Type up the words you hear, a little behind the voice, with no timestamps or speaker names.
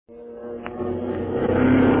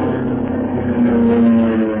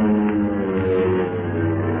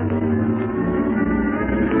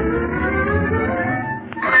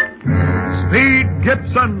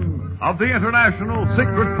Gibson of the International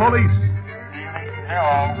Secret Police.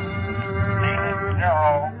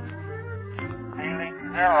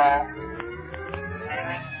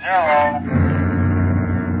 Zero.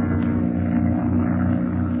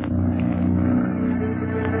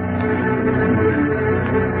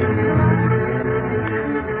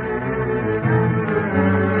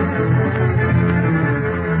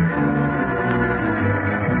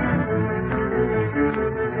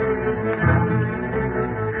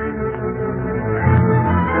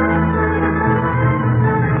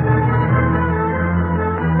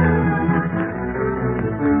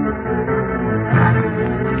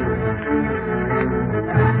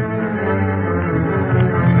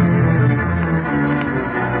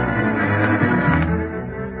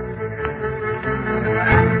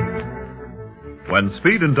 When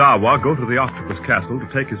Speed and Dawa go to the octopus castle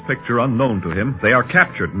to take his picture unknown to him, they are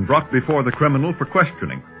captured and brought before the criminal for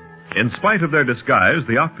questioning. In spite of their disguise,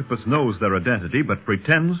 the octopus knows their identity but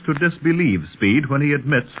pretends to disbelieve Speed when he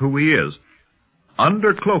admits who he is.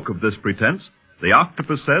 Under cloak of this pretense, the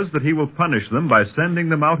octopus says that he will punish them by sending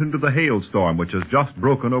them out into the hailstorm which has just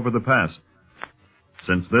broken over the pass.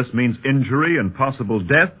 Since this means injury and possible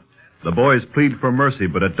death, the boys plead for mercy,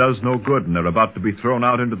 but it does no good, and they're about to be thrown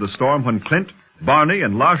out into the storm when Clint, Barney,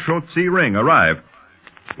 and La Chaux-Tse Ring arrive.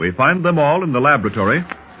 We find them all in the laboratory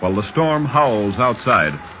while the storm howls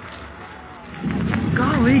outside.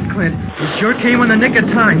 Golly, Clint, you sure came in the nick of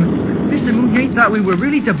time. Mr. Mounier thought we were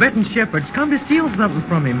really Tibetan shepherds come to steal something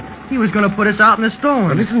from him. He was going to put us out in the storm.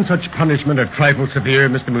 Well, isn't such punishment a trifle severe,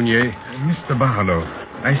 Mr. Mounier? Mr. Barlow,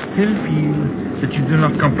 I still feel that you do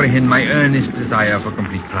not comprehend my earnest desire for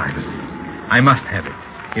complete privacy. I must have it,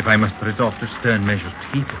 if I must resort to stern measures to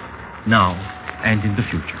keep it, now and in the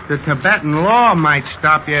future. The Tibetan law might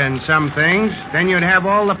stop you in some things. Then you'd have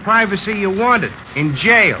all the privacy you wanted. In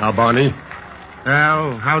jail. Now, Barney?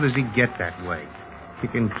 Well, how does he get that way?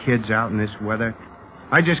 Kicking kids out in this weather?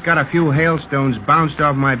 I just got a few hailstones bounced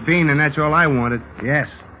off my bean, and that's all I wanted. Yes.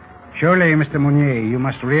 Surely, Mr. Mounier, you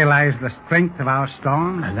must realize the strength of our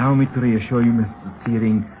storm. Allow me to reassure you, Mr.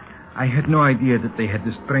 Searing. I had no idea that they had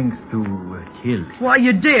the strength to kill. Why,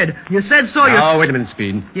 you did. You said so. Oh, wait a minute,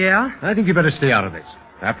 Speed. Yeah? I think you better stay out of this.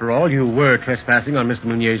 After all, you were trespassing on Mr.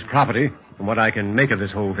 Mounier's property, from what I can make of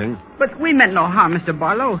this whole thing. But we meant no harm, Mr.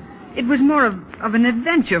 Barlow. It was more of an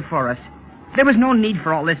adventure for us. There was no need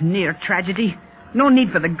for all this near tragedy. No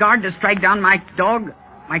need for the guard to strike down my dog,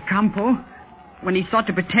 my Campo, when he sought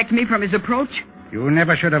to protect me from his approach. You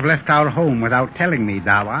never should have left our home without telling me,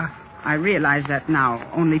 Dawa. I realize that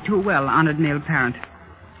now, only too well, honored male parent.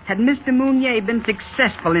 Had Mr. Mounier been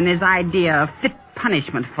successful in his idea of fit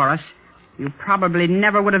punishment for us, you probably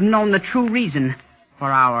never would have known the true reason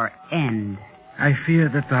for our end. I fear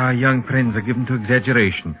that our young friends are given to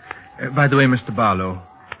exaggeration. By the way, Mr. Barlow,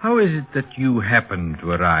 how is it that you happened to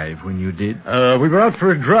arrive when you did? We were out for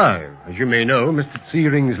a drive. As you may know, Mr.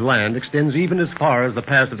 Searing's land extends even as far as the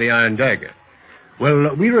pass of the Iron Dagger.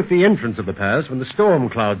 Well, we were at the entrance of the pass when the storm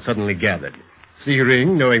cloud suddenly gathered.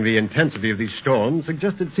 Searing, knowing the intensity of these storms,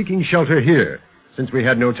 suggested seeking shelter here, since we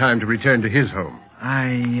had no time to return to his home.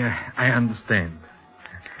 I understand.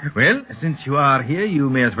 Well, since you are here, you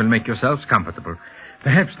may as well make yourselves comfortable.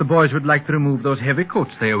 Perhaps the boys would like to remove those heavy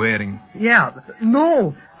coats they are wearing. Yeah.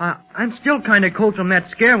 No. I'm still kind of cold from that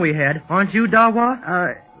scare we had. Aren't you,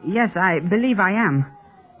 Dawa? Yes, I believe I am.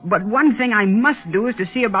 But one thing I must do is to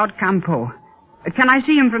see about Campo. Can I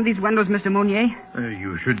see him from these windows, Mr. Mounier?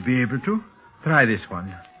 You should be able to. Try this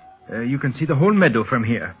one. You can see the whole meadow from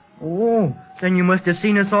here. Oh, then you must have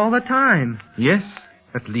seen us all the time. Yes,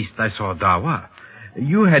 at least I saw Dawa.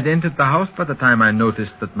 You had entered the house by the time I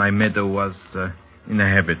noticed that my meadow was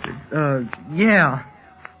inhabited. Yeah.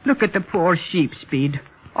 Look at the poor sheep, Speed,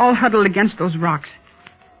 all huddled against those rocks.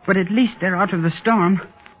 But at least they're out of the storm.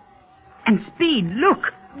 And Speed, look!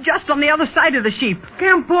 Just on the other side of the sheep.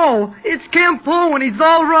 Campo! It's Campo, and he's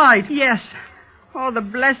all right. Yes. Oh, the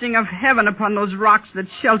blessing of heaven upon those rocks that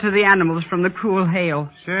shelter the animals from the cruel hail.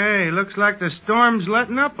 Say, looks like the storm's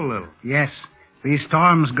letting up a little. Yes. These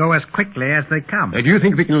storms go as quickly as they come. Do you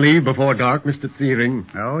think we can leave before dark, Mr. Searing?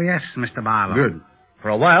 Oh, yes, Mr. Barlow. Good. For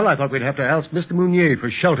a while, I thought we'd have to ask Mr. Mounier for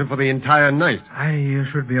shelter for the entire night. I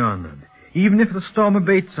should be honored. Even if the storm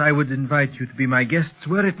abates, I would invite you to be my guests,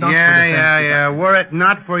 were it not for the Yeah. Were it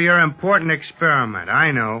not for your important experiment,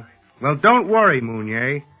 I know. Well, don't worry,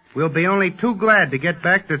 Mounier. We'll be only too glad to get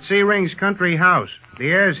back to Searing's country house. The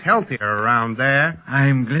air's healthier around there.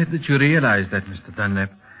 I'm glad that you realize that, Mr.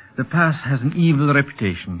 Dunlap. The pass has an evil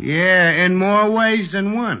reputation. Yeah, in more ways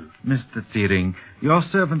than one. Mr. Searing, your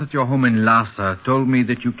servant at your home in Lhasa told me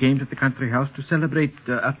that you came to the country house to celebrate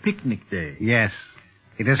a picnic day. Yes.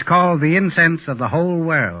 It is called the incense of the whole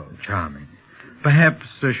world. Charming. Perhaps,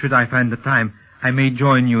 should I find the time, I may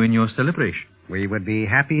join you in your celebration. We would be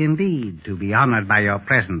happy indeed to be honored by your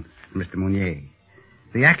presence, Mr. Mounier.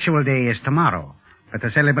 The actual day is tomorrow, but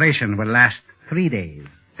the celebration will last 3 days.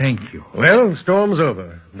 Thank you. Well, storm's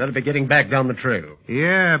over. Better be getting back down the trail.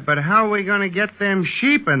 Yeah, but how are we going to get them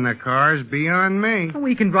sheep in the cars beyond me?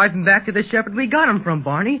 We can drive him back to the shepherd we got him from,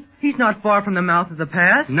 Barney. He's not far from the mouth of the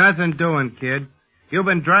pass. Nothing doing, kid. You've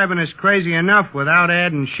been driving us crazy enough without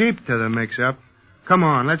adding sheep to the mix-up. Come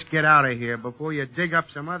on, let's get out of here before you dig up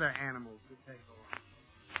some other animals to take over.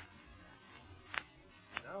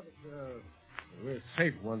 Now that we're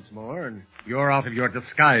safe once more and you're out of your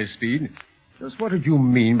disguise, Speed, just what did you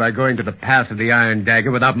mean by going to the pass of the Iron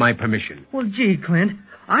Dagger without my permission? Well, gee, Clint,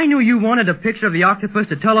 I knew you wanted a picture of the octopus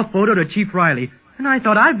to telephoto to Chief Riley, and I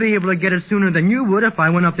thought I'd be able to get it sooner than you would if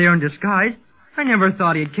I went up there in disguise. I never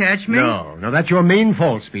thought he'd catch me. No, that's your main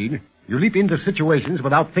fault, Speed. You leap into situations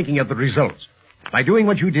without thinking of the results. By doing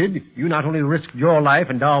what you did, you not only risked your life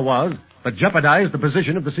and Dawa's, but jeopardized the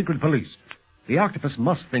position of the secret police. The octopus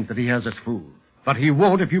must think that he has us fooled. But he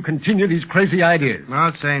won't if you continue these crazy ideas.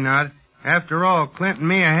 I'll say not. After all, Clint and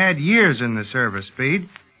me have had years in the service, Speed.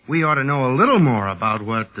 We ought to know a little more about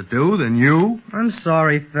what to do than you. I'm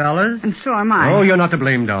sorry, fellas. And so am I. Oh, you're not to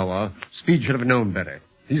blame, Dawa. Speed should have known better.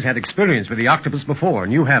 He's had experience with the octopus before,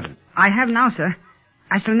 and you haven't. I have now, sir.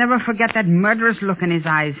 I shall never forget that murderous look in his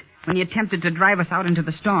eyes when he attempted to drive us out into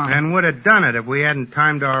the storm. And would have done it if we hadn't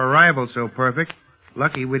timed our arrival so perfect.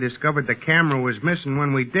 Lucky we discovered the camera was missing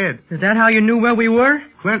when we did. Is that how you knew where we were?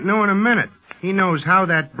 Clint knew in a minute. He knows how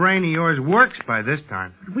that brain of yours works by this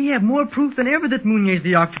time. We have more proof than ever that Mounier's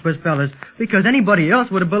the octopus, fellas, because anybody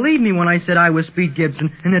else would have believed me when I said I was Speed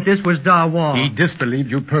Gibson and that this was Dawa. He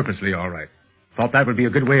disbelieved you purposely, all right. Thought that would be a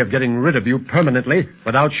good way of getting rid of you permanently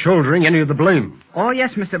without shouldering any of the blame. Oh,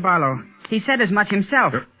 yes, Mr. Barlow. He said as much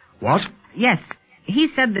himself. What? Yes. He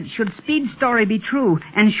said that should Speed's story be true,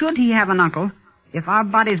 and should he have an uncle, if our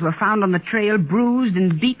bodies were found on the trail, bruised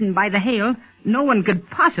and beaten by the hail, no one could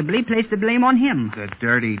possibly place the blame on him. The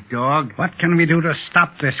dirty dog. What can we do to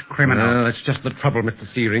stop this criminal? Well, that's just the trouble, Mr.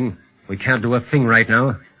 Searing. We can't do a thing right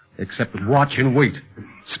now, except watch and wait.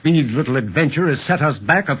 Speed's little adventure has set us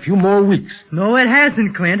back a few more weeks. No, it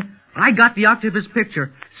hasn't, Clint. I got the octopus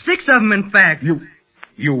picture. 6 of them, in fact.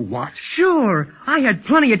 You what? Sure. I had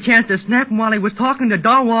plenty of chance to snap him while he was talking to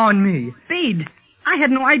Dawa and me. Speed, I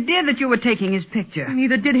had no idea that you were taking his picture.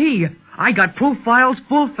 Neither did he. I got profiles,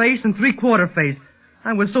 full face, and 3/4 face.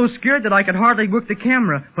 I was so scared that I could hardly work the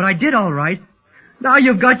camera, but I did all right. Now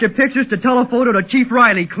you've got your pictures to telephoto to Chief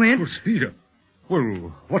Riley, Clint. Oh, Speed,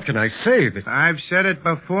 well, what can I say? I've said it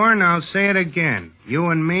before, and I'll say it again. You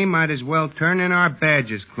and me might as well turn in our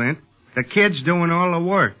badges, Clint. The kid's doing all the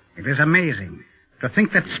work. It is amazing to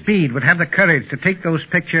think that Speed would have the courage to take those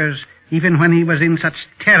pictures even when he was in such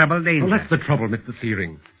terrible danger. Well, that's the trouble, Mr.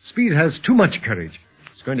 Searing. Speed has too much courage.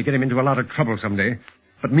 It's going to get him into a lot of trouble someday.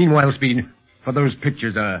 But meanwhile, Speed, for those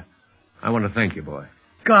pictures, I want to thank you, boy.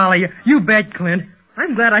 Golly, you bet, Clint.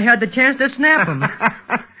 I'm glad I had the chance to snap him.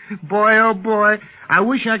 Boy, oh boy, I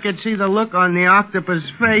wish I could see the look on the octopus'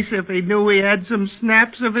 face if he knew we had some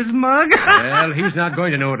snaps of his mug. Well, he's not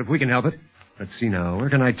going to know it if we can help it. Let's see now. Where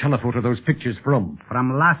can I telephoto those pictures from?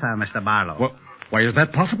 From Lhasa, Mr. Barlow. Well, why, is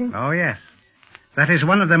that possible? Oh, yes. That is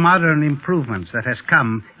one of the modern improvements that has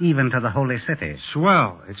come even to the Holy City.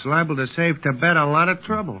 Swell. It's liable to save Tibet a lot of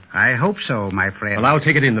trouble. I hope so, my friend. Well, I'll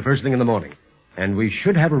take it in the first thing in the morning. And we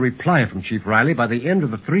should have a reply from Chief Riley by the end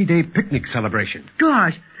of the 3-day picnic celebration.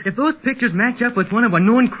 Gosh, if those pictures match up with one of a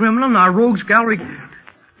known criminal in our rogues gallery,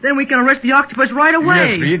 then we can arrest the octopus right away.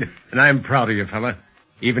 Yes, Speed. And I'm proud of you, fella.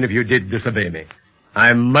 Even if you did disobey me.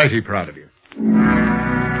 I'm mighty proud of you.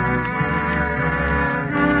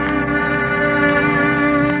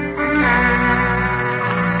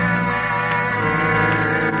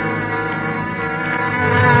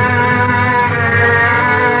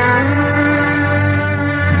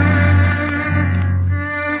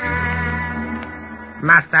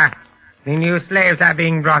 Master, the new slaves are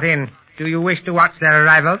being brought in. Do you wish to watch their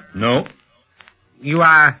arrival? No. You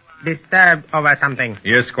are disturbed over something.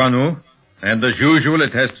 Yes, Kwanu. And as usual,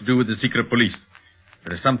 it has to do with the secret police.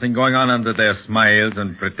 There is something going on under their smiles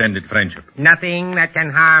and pretended friendship. Nothing that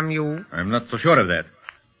can harm you. I'm not so sure of that.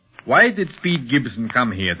 Why did Speed Gibson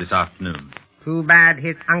come here this afternoon? Too bad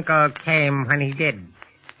his uncle came when he did.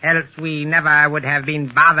 Else we never would have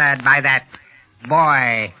been bothered by that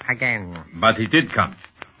boy again. But he did come.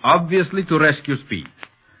 Obviously to rescue Speed.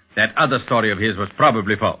 That other story of his was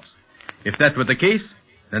probably false. If that were the case,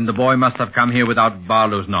 then the boy must have come here without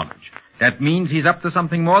Barlow's knowledge. That means he's up to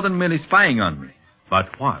something more than merely spying on me. But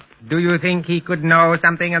what? Do you think he could know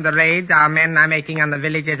something of the raids our men are making on the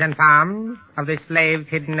villages and farms, of the slaves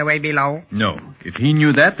hidden away below? No. If he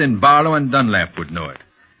knew that, then Barlow and Dunlap would know it.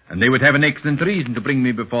 And they would have an excellent reason to bring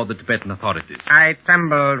me before the Tibetan authorities. I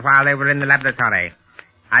trembled while they were in the laboratory.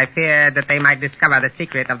 I feared that they might discover the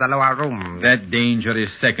secret of the lower room. That danger is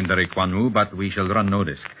secondary, Quan Wu, but we shall run no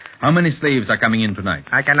risk. How many slaves are coming in tonight?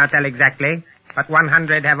 I cannot tell exactly, but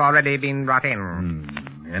 100 have already been brought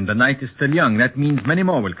in. And the night is still young. That means many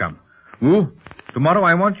more will come. Wu, tomorrow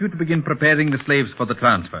I want you to begin preparing the slaves for the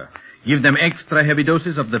transfer. Give them extra heavy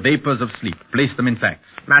doses of the vapors of sleep. Place them in sacks.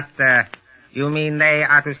 Master, you mean they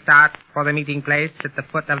are to start for the meeting place at the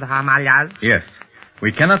foot of the Himalayas? Yes.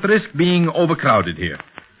 We cannot risk being overcrowded here.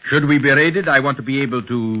 Should we be raided, I want to be able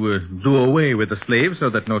to do away with the slaves so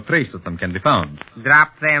that no trace of them can be found.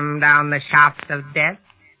 Drop them down the shaft of death?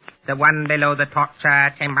 The one below the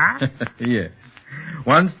torture chamber? Yes.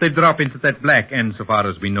 Once they drop into that black end, so far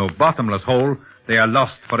as we know, bottomless hole, they are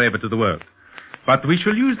lost forever to the world. But we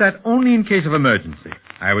shall use that only in case of emergency.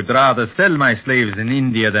 I would rather sell my slaves in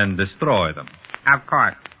India than destroy them. Of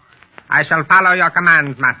course. I shall follow your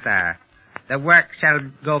commands, Master. The work shall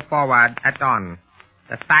go forward at dawn.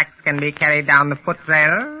 The sacks can be carried down the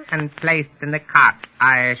footrail and placed in the cart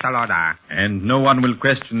I shall order. And no one will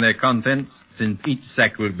question their contents, since each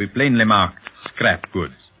sack will be plainly marked scrap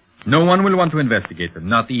goods. No one will want to investigate them,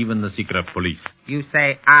 not even the secret police. You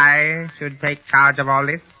say I should take charge of all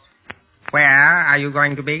this? Where are you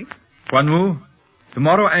going to be? Quan Wu,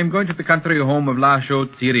 tomorrow I am going to the country home of La Chaux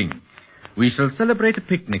Tsiring. We shall celebrate a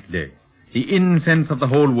picnic day, the incense of the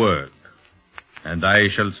whole world. And I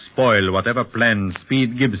shall spoil whatever plans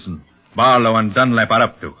Speed Gibson, Barlow, and Dunlap are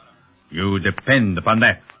up to. You depend upon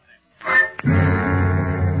that.